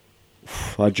Reynolds.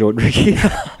 I had Jordan Ricky.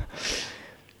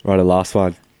 Right, the last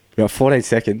one. We got 14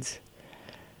 seconds.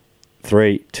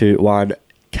 3, 2, 1.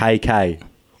 KK.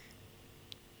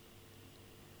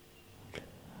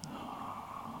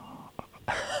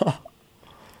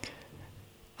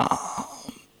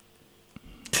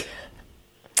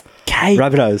 K.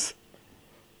 Rabbitohs.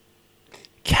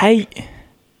 K.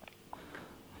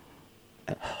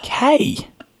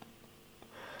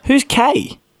 Who's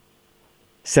K?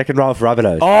 Second row for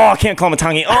Rabbitohs. Oh, I can't call my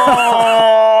tongue.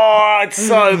 Oh, it's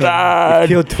so bad.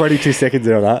 Killed 22 seconds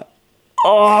there on that.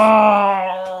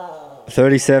 Oh.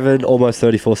 37, almost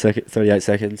 38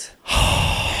 seconds.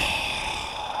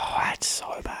 That's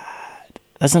so bad.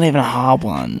 That's not even a hard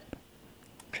one.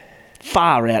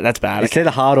 Far out. That's bad. It's either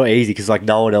hard or easy because like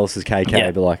no one else is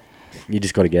KK, but like you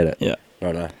just got to get it. Yeah.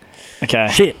 Right. Okay.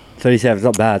 Shit. 37. It's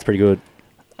not bad. It's pretty good.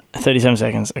 37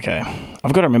 seconds. Okay.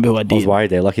 I've got to remember who I did. I was worried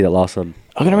there. Lucky that last one.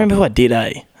 I've got to remember who I did,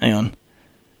 Hang on.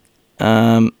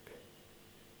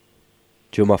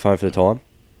 Do you want my phone for the time?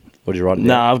 Or did you write it down?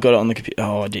 No, I've got it on the computer.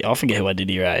 Oh, I forget who I did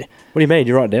here, What do you mean? Did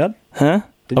you write it down? Huh?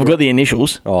 I've got the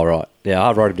initials. Oh, right. Yeah,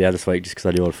 I wrote them down this week just because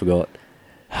I knew I forgot.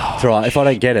 It's all right. If I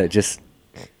don't get it, it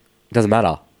doesn't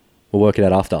matter. We'll work it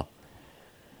out after.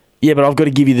 Yeah, but I've got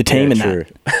to give you the team in true.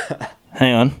 that.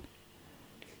 Hang on.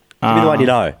 Give me the one you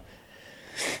know.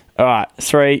 All right.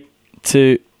 3,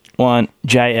 2, 1.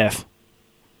 JF.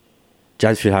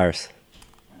 James Fitzharris.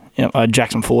 Yeah,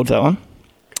 Jackson Ford for that one.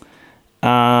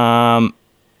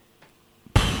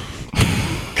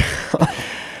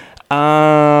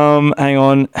 Hang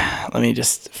on. Let me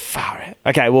just far it.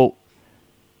 Okay, well,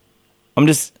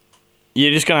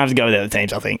 you're just gonna have to go with the other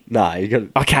teams, I think. Nah, you got.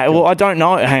 Okay, well, I don't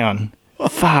know. Hang on.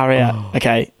 Far out.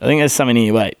 Okay, I think there's something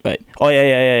here. Wait. Oh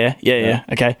yeah.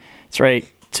 Okay, 3,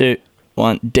 2,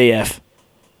 1. DF.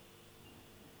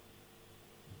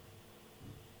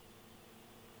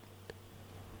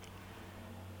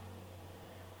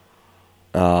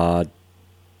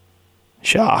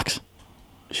 Sharks.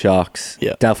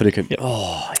 Yeah. Dale Finucane. Yep.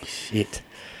 Oh, shit.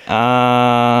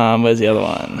 Where's the other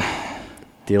one?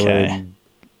 Dylan.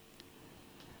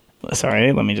 Okay.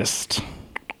 Sorry, let me just...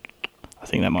 I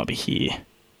think that might be here.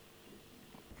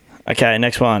 Okay,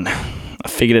 next one. I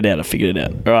figured it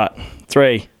out. All right.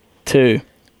 3, 2,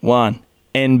 1.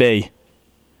 NB.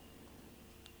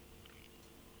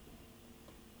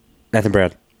 Nathan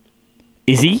Brown.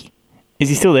 Is he? Is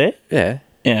he still there? Yeah.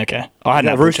 Yeah, okay. I had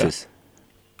Nat Roosters. Butcher.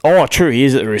 Oh, true. He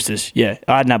is at the Roosters. Yeah,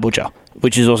 I had Nat Butcher,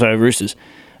 which is also Roosters.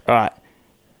 All right.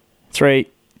 3,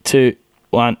 2,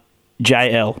 1.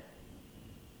 JL.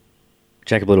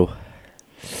 Jacob Little.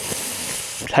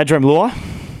 Had Jerome Luai.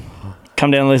 Come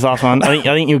down to this last one. I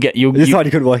think you'll get... This one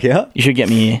you couldn't work out? You should get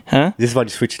me here, huh? This one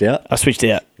you switched out? I switched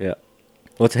out. Yeah.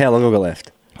 How long have I got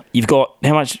left? You've got...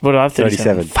 How much... What do I have?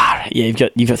 37. Far, yeah,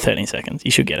 you've got 13 seconds.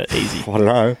 You should get it easy. I don't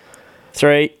know.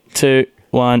 3, 2,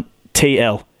 1.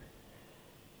 TL.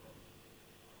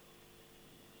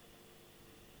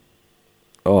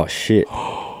 Oh, shit.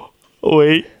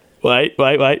 Wait.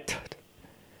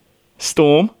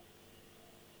 Storm.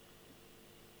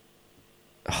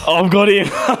 Oh, I've got him.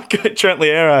 I've got Trent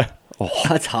Liero. Oh,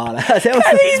 that's hard. And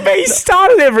he's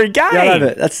started every game. Yeah, no,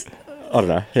 but that's... I don't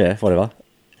know. Yeah, whatever.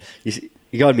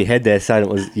 You got in my head there saying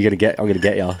I'm gonna get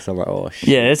you. So I'm like, oh shit.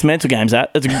 Yeah, it's mental games.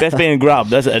 That's being a grub.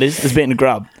 That's what it is. It's being a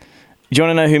grub. Do you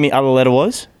want to know who my other letter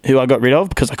was? Who I got rid of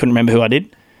because I couldn't remember who I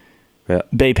did? Yeah.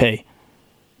 BP.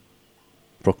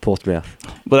 Brock Portsmouth.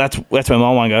 Well, that's where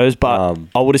my one goes. But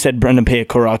I would have said Brendan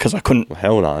Piakura because I couldn't. Well,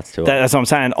 hell no, that's too. That's what I'm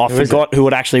saying. I forgot who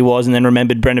it actually was, and then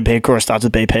remembered Brendan Piakura starts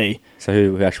with BP. So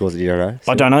who actually was it? You don't know.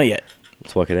 So I don't know yet.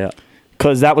 Let's work it out.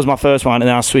 Because that was my first one, and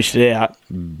then I switched it out.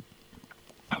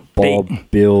 Bob,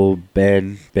 Bill,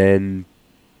 Ben,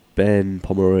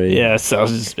 Pomeroy. Yeah, so I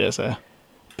was just about to say.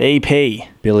 BP.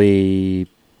 Billy.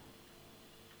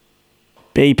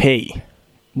 BP.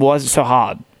 Why is it so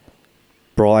hard?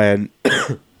 Brian.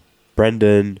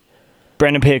 Brendan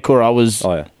Piakura was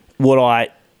oh, yeah. what I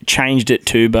changed it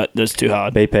to, but that's too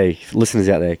hard. BP. Listeners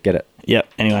out there, get it. Yep.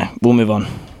 Anyway, we'll move on.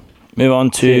 Move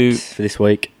on to Tips for this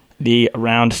week. The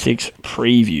round 6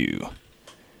 preview.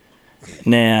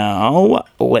 Now,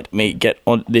 let me get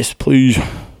on this, please.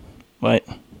 Wait.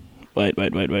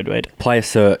 Player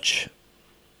search.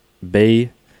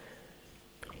 B.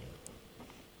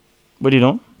 What are you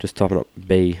doing? Just typing up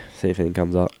B, see if anything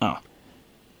comes up. Oh.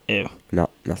 Ew. No,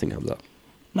 nothing comes up.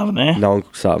 Nothing there? No one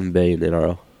starting B in the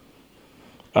NRL.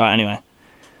 Alright, anyway.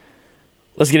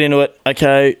 Let's get into it.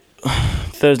 Okay.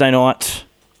 Thursday night.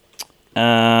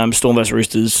 Storm vs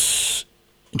Roosters.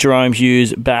 Jerome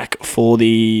Hughes back for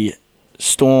the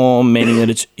Storm, meaning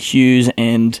that it's Hughes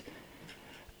and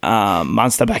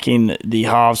Munster back in the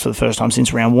halves for the first time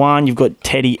since round 1. You've got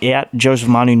Teddy out. Joseph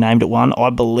Manu named at 1.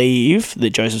 I believe that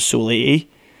Joseph Suli'i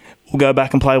will go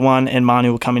back and play 1, and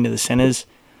Manu will come into the centres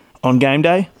on game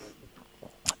day.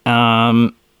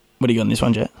 What do you got in this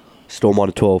one, Jet? Storm 1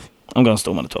 to 12. I'm going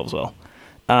Storm 1 to 12 as well.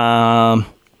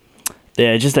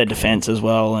 Yeah, just their defence as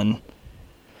well, and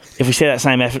if we see that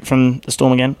same effort from the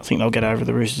Storm again, I think they'll get over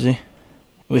the Roosters here.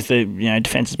 With the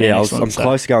defences being excellent. I'm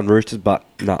close to going Roosters, but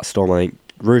Storm, I think.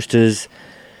 Roosters,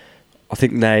 I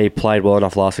think they played well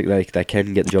enough last week. They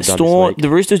can get the job done this week. The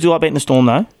Roosters do like beating the Storm,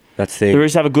 though. That's the thing. The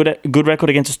Roosters have a good record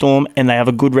against the Storm, and they have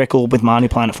a good record with Marnie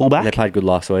playing at fullback. And they played good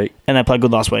last week.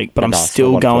 But I'm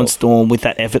still going Storm with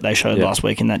that effort they showed last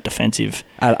week in that defensive.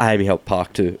 And Amy helped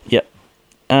Park too. Yep.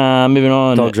 Moving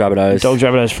on. Dogs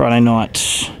Rabbitohs Friday night.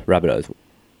 Rabbitohs.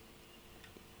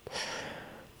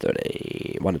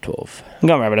 1 to 12. I'm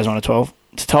going Rabbitohs 1 to 12.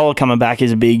 Totola coming back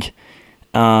is a big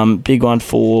one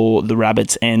for the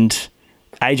Rabbits, and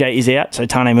AJ is out, so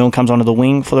Tane Milne comes onto the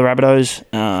wing for the Rabbitohs.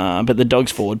 But the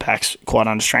Dogs forward pack's quite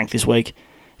under strength this week.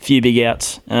 A few big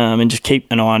outs, and just keep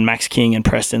an eye on Max King and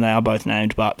Preston. They are both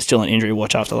named, but still an injury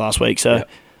watch after last week. So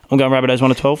I'm going Rabbitohs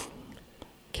 1 to 12.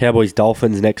 Cowboys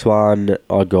Dolphins next one.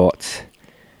 I got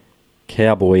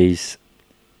Cowboys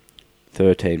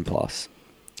 13 plus.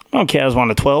 On Cows 1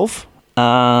 to 12.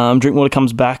 Drinkwater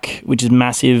comes back, which is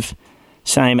massive.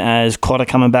 Same as Cotter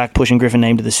coming back, pushing Griffin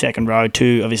Neame to the second row.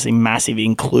 Two obviously massive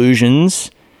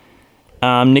inclusions.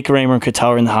 Nicarima and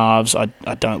Katoa in the halves, I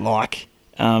don't like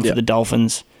for the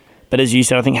Dolphins. But as you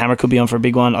said, I think Hammer could be on for a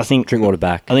big one. I think Drinkwater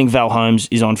back. I think Val Holmes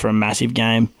is on for a massive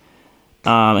game.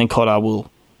 And Cotter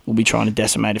will be trying to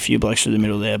decimate a few blokes through the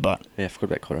middle there. But yeah, I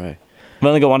forgot about Cotter. I've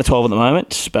only got 1 to 12 at the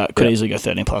moment, but could easily go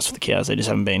 13 plus for the Cows. They just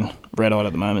haven't been red-eyed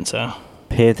at the moment. So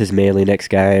Panthers Manly next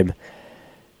game.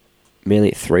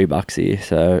 Manly at $3 here,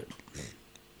 so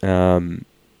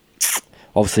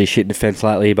obviously shit in defence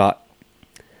lately, but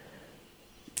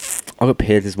I've got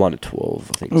Panthers 1 to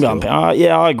 12. I think.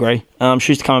 Yeah, I agree.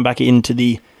 Schuster coming back into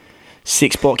the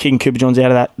 6 spot, kicking Cooper Johns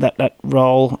out of that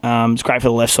role. It's great for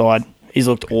the left side. He's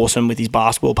looked awesome with his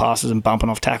basketball passes and bumping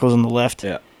off tackles on the left.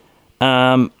 Yeah.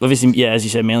 Obviously, yeah, as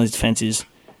you said, Manly's defence is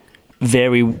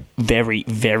very, very,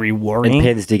 very worrying. And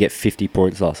Panthers did get 50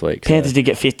 points last week. Panthers did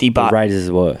get 50, but the Raiders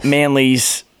is worse.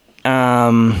 Manly's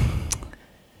ability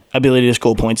to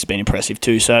score points has been impressive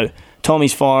too. So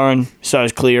Tommy's firing, so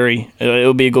is Cleary.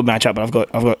 It'll be a good matchup, but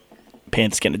I've got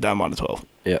Panthers getting it done 1 to 12.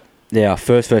 Yeah. Now,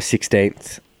 first versus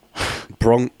 16th.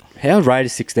 How are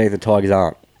Raiders 16th and Tigers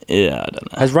aren't? Yeah, I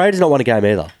don't know. Has Raiders not won a game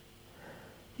either?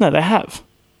 No, they have.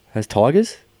 Has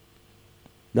Tigers?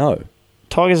 No.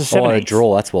 Tigers are 17. Oh, a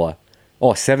draw, that's why.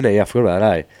 Oh, 17, yeah, I forgot about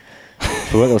that, eh?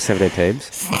 Forgot there were 17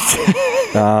 teams.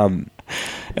 And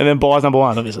then Buys number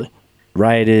 1, obviously.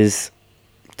 Raiders,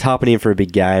 Tarpon in for a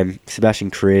big game. Sebastian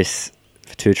Chris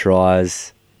for 2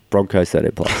 tries. Broncos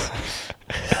 13 plus.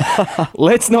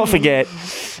 Let's not forget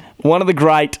one of the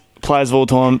great players of all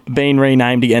time being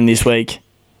renamed again this week.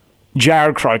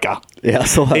 Jared Croker. Yeah, I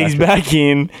saw that. He's back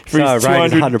in for his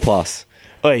 200. 100 plus.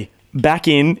 Oi, back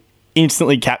in,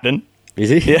 instantly captain. Is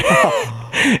he?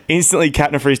 Yeah. Instantly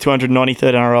captain for his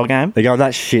 293rd NRL game. They're going,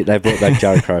 that shit, they brought back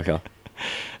Jared Croker.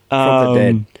 From the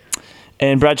dead.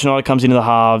 And Brad Schneider comes into the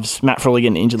halves. Matt Frawley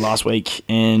getting injured last week,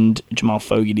 and Jamal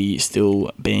Fogarty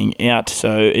still being out.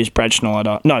 So is Brad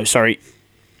Schneider... No,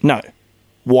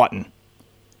 Whiten.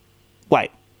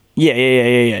 Wait.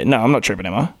 Yeah. No, I'm not tripping,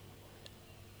 am I?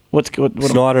 What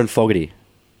Schneider and Fogarty.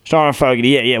 Schneider and Fogarty,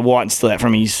 yeah. Whiten's still out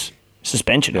from his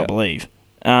suspension, I believe.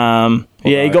 He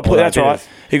got put... That's right.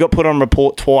 He got put on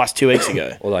report twice 2 weeks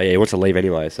ago. Although, yeah, he wants to leave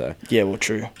anyway, so... Yeah, well,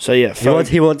 true. So, yeah,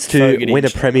 he wants to Fogarty win a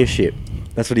premiership.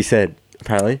 That's what he said,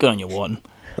 apparently. Good on you, Whiten.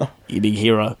 You big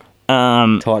hero.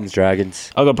 Titans,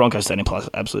 Dragons. I got Broncos 13 plus,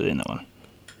 absolutely in that one.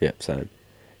 Yep, same.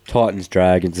 Titans,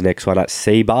 Dragons, next one at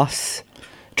Seabus.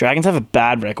 Dragons have a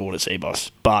bad record at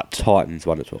Seabus, but... Titans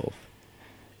 1 to 12.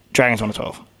 Dragons 1 to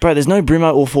 12. Bro, there's no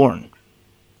Brimo or Foreign.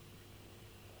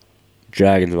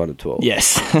 Dragons 1 to 12.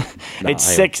 Yes.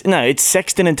 It's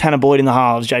Sexton and Tanner Boyd in the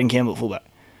halves, Jaden Campbell at fullback.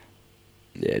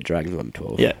 Yeah, Dragons 1 to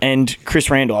 12. Yeah, and Chris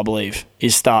Randall, I believe,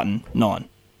 is starting 9.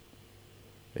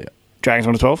 Yeah. Dragons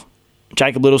 1 to 12.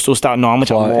 Jacob Little still starting 9,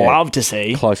 which I love to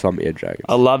see. Close one, yeah, Dragons.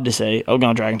 I love to see. I'll go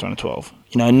on Dragons 1 to 12.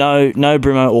 You know, no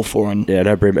Brimo or Foreign. Yeah,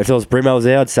 no Brimo. If there was Brimo was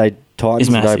there, I'd say Titans,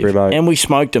 no Brimo. And we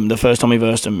smoked them the first time we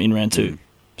versed them in round 2.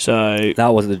 So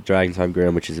that was the Dragons home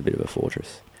ground, which is a bit of a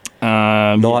fortress.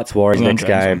 Knights, Warriors next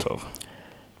game.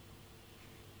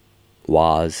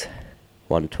 Was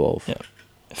 1 to 12. Yeah.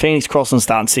 Phoenix Crossland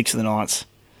starting 6 of the Knights.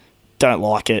 Don't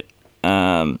like it.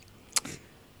 A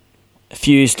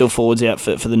few still forwards out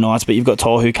for the Knights, but you've got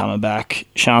Tohu coming back.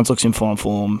 Shans looks in fine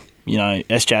form. You know,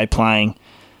 SJ playing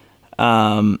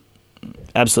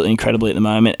absolutely incredibly at the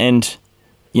moment. And,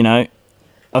 you know,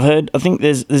 I think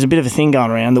there's a bit of a thing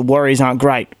going around. The Warriors aren't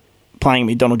great playing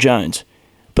with Donald Jones.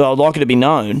 But I'd like it to be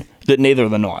known that neither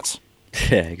of the Knights.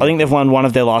 Yeah, exactly. I think they've won one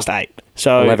of their last 8.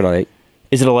 So 11, I think.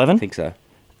 Is it 11? I think so.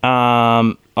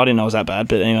 I didn't know it was that bad,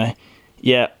 but anyway.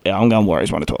 Yeah, I'm going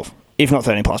Warriors 1 to 12. If not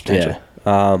 13 plus, potentially.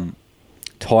 Yeah.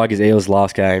 Tigers, Eels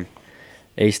last game.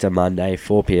 Easter Monday,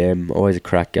 4 p.m. Always a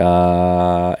crack.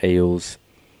 Eels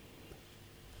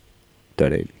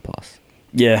 13 plus.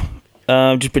 Yeah.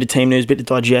 Just a bit of team news, bit to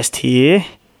digest here.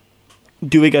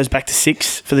 Dewey goes back to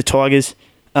 6 for the Tigers.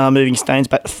 Moving Staines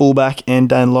back to fullback, and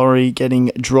Dane Laurie getting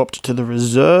dropped to the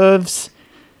reserves.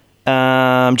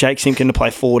 Jake Simpkin to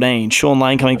play 14. Sean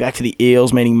Lane coming back for the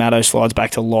Eels, meaning Maddo slides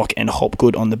back to lock and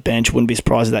Hopgood on the bench. Wouldn't be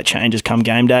surprised if that changes come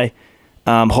game day.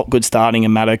 Hopgood starting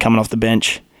and Maddo coming off the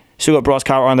bench. Still got Bryce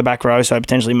Cartwright on the back row, so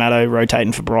potentially Maddo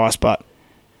rotating for Bryce, but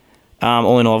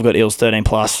all in all, I've got Eels 13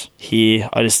 plus here.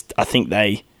 I think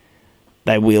they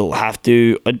will have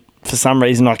to. For some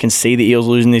reason, I can see the Eels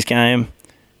losing this game.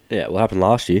 Yeah, what happened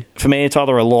last year? For me, it's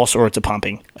either a loss or it's a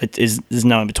pumping. There's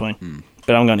no in between.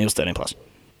 But I'm going Eels 13 plus.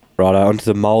 Right, on to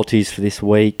the multis for this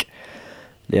week.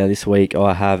 Now, this week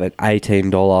I have an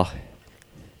 $18.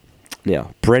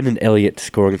 Now, Brendan Elliott to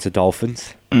score against the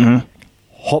Dolphins. Mm-hmm.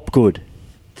 Hopgood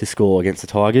to score against the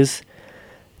Tigers.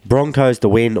 Broncos to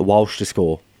win, Walsh to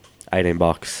score.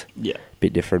 $18. Yeah.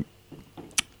 Bit different.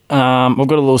 We've got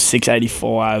a little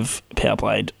 685 power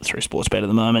played through Sportsbet at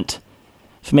the moment.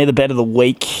 For me, the bet of the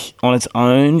week on its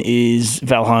own is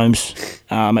Val Holmes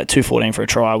at 2.14 for a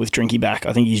try with Drinky back.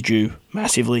 I think he's due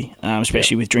massively,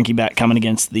 especially with Drinky back coming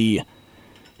against the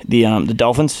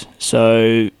Dolphins.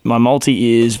 So my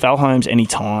multi is Val Holmes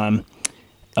anytime.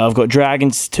 I've got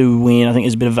Dragons to win. I think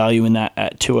there's a bit of value in that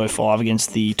at 2.05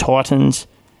 against the Titans.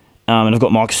 And I've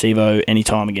got Mike Sevo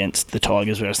anytime against the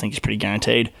Tigers, which I think is pretty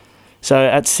guaranteed. So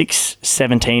at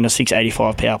 6.17 or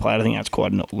 6.85 power play, I think that's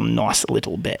quite a nice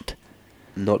little bet.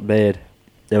 Not bad.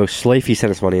 Now, Sleafy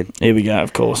sent us one in. Here we go,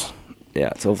 of course. Yeah,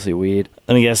 it's obviously weird.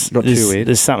 Let me guess. Not too weird.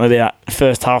 There's something about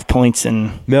first half points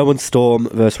and... Melbourne Storm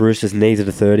versus Roosters, neither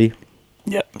to 30.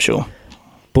 Yep, sure.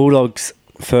 Bulldogs,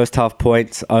 first half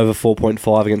points, over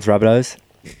 4.5 against Rabbitohs.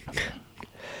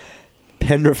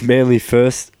 Penrith Manly,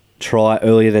 first try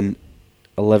earlier than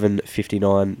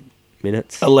 11.59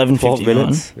 minutes. 11.59? 12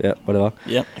 minutes. Yeah, whatever.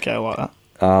 Yep, okay, I like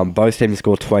that. Both teams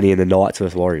scored 20 in the Knights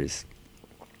versus Warriors.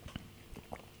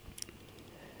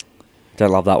 Don't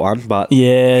love that one, but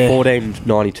yeah,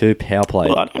 14.92 power play.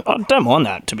 Well, I don't mind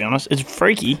that, to be honest. It's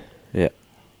freaky. Yeah.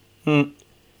 Mm.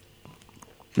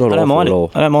 Not I don't mind at it.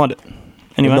 all. I don't mind it.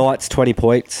 Anyway. The Knights, 20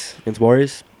 points against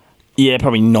Warriors. Yeah,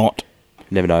 probably not.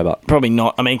 Never know, but... Probably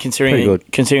not. I mean, considering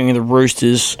the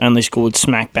Roosters only scored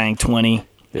smack bang 20.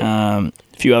 Yeah. A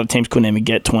few other teams couldn't even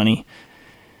get 20.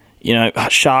 You know,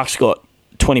 Sharks got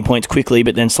 20 points quickly,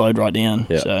 but then slowed right down.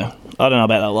 Yeah. So, I don't know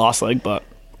about that last leg, but...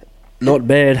 Not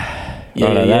bad.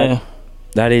 Yeah.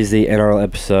 That is the NRL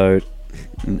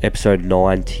episode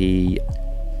 90.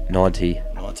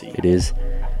 It is.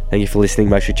 Thank you for listening.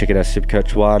 Make sure you check out our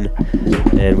Supercoach 1,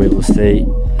 and we will see.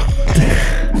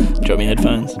 Drop me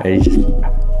headphones. And he just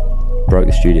broke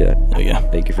the studio. There we go.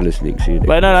 Thank you for listening. See you next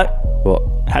Wait, no.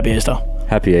 What? Happy Easter.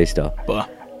 Happy Easter. Bye.